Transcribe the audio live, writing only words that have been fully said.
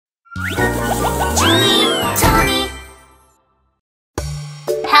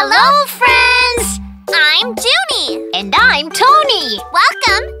Hello, friends! I'm Juny. And I'm Tony.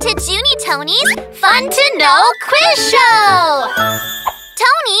 Welcome to JunyTony's Fun to Know Quiz Show!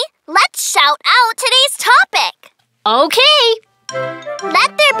 Tony, let's shout out today's topic. Okay.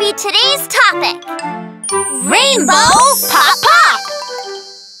 Let there be today's topic. Rainbow Pop Pop!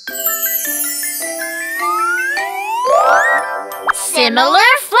 Similar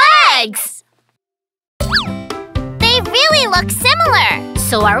flags! They really look similar.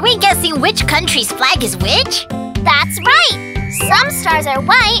 So are we guessing which country's flag is which? That's right. Some stars are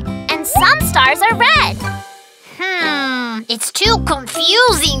white and some stars are red. It's too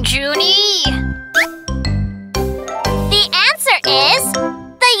confusing, Juny. The answer is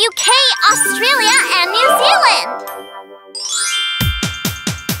the UK, Australia, and New Zealand.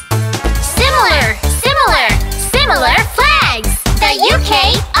 Similar flags. The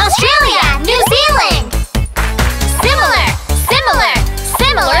UK, Australia, New Zealand.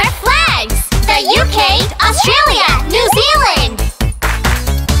 Similar flags. The UK, Australia, New Zealand.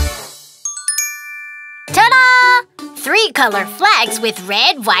 Ta-da! 3 color flags with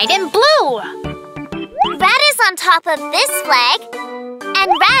red, white, and blue. Red is on top of this flag,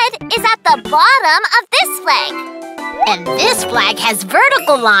 and red is at the bottom of this flag. And this flag has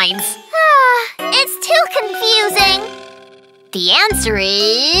vertical lines. It's too confusing. The answer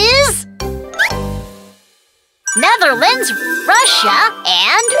is... Netherlands, Russia,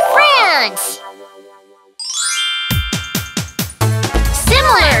 and France.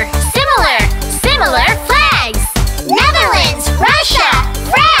 Similar flags. Netherlands, Russia,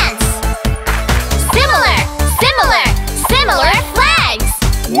 France. Similar flags.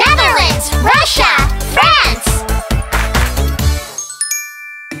 Netherlands, Russia, France.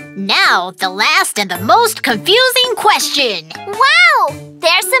 Now, the last and the most confusing question. Wow!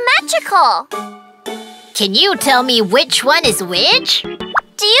 They're symmetrical. Can you tell me which one is which?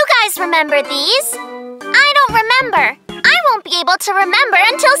 Do you guys remember these? I don't remember. I won't be able to remember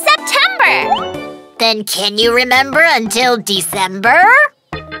until September. Then can you remember until December?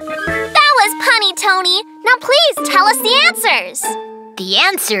 That was punny, Tony. Now please tell us the answers. The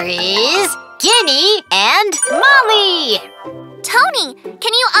answer is Guinea and Mali. Tony,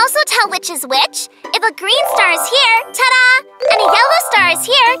 can you also tell which is which? If a green star is here, ta-da! And a yellow star is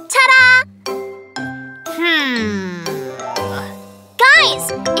here, ta-da!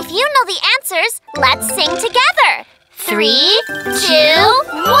 Guys, if you know the answers, let's sing together. 3, 2,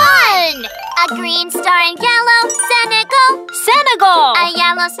 1. A green star in yellow, Senegal. A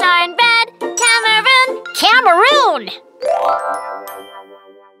yellow star in red, Cameroon.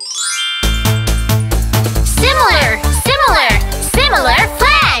 Similar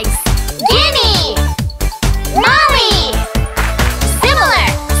flags. Guinea. Mali.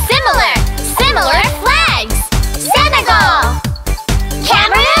 Similar flags. Senegal.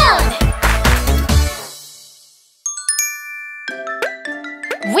 Cameroon.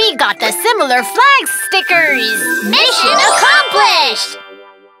 We got the similar flag stickers! Mission accomplished!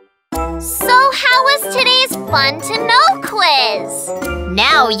 So how was today's Fun to Know quiz?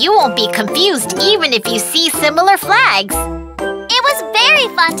 Now you won't be confused even if you see similar flags. It was very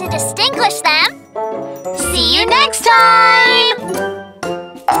fun to distinguish them. See you next time!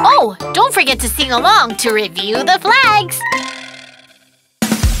 Oh, don't forget to sing along to review the flags.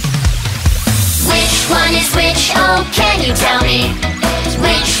 Which one is which? Oh, can you tell me?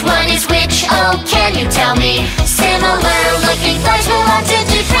 Which one is which? Oh, can you tell me? Similar looking flags belong to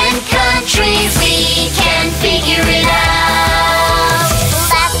different countries. We can figure it out.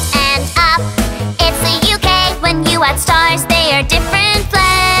 Left and up, it's the UK. When you add stars, they are different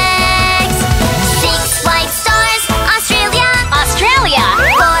flags. 6 white stars, Australia. 4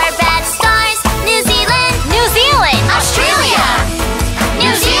 red stars, New Zealand. Australia.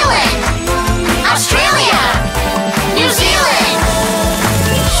 New Zealand. Australia. New Zealand.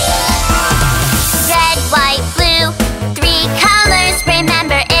 Red, white, blue, 3 colors.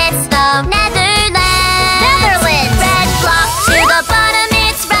 Remember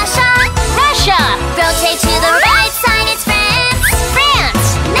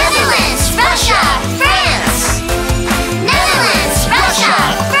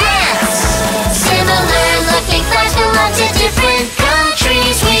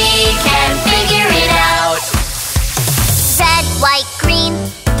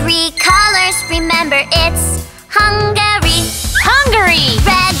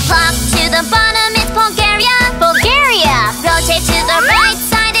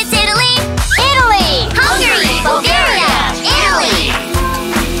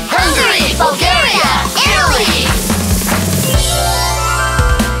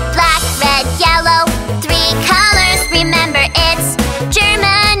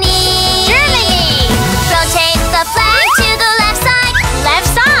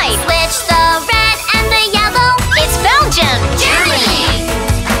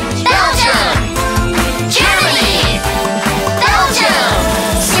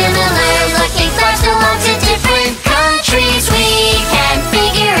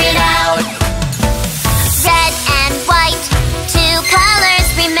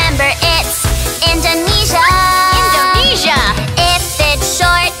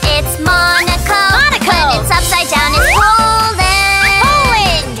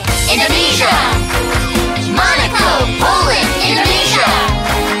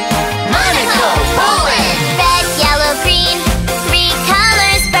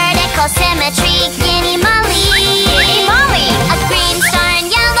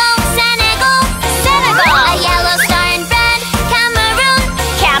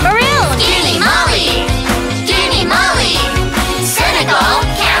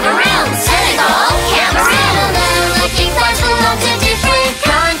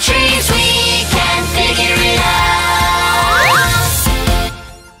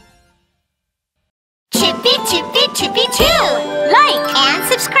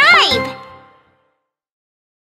subscribe!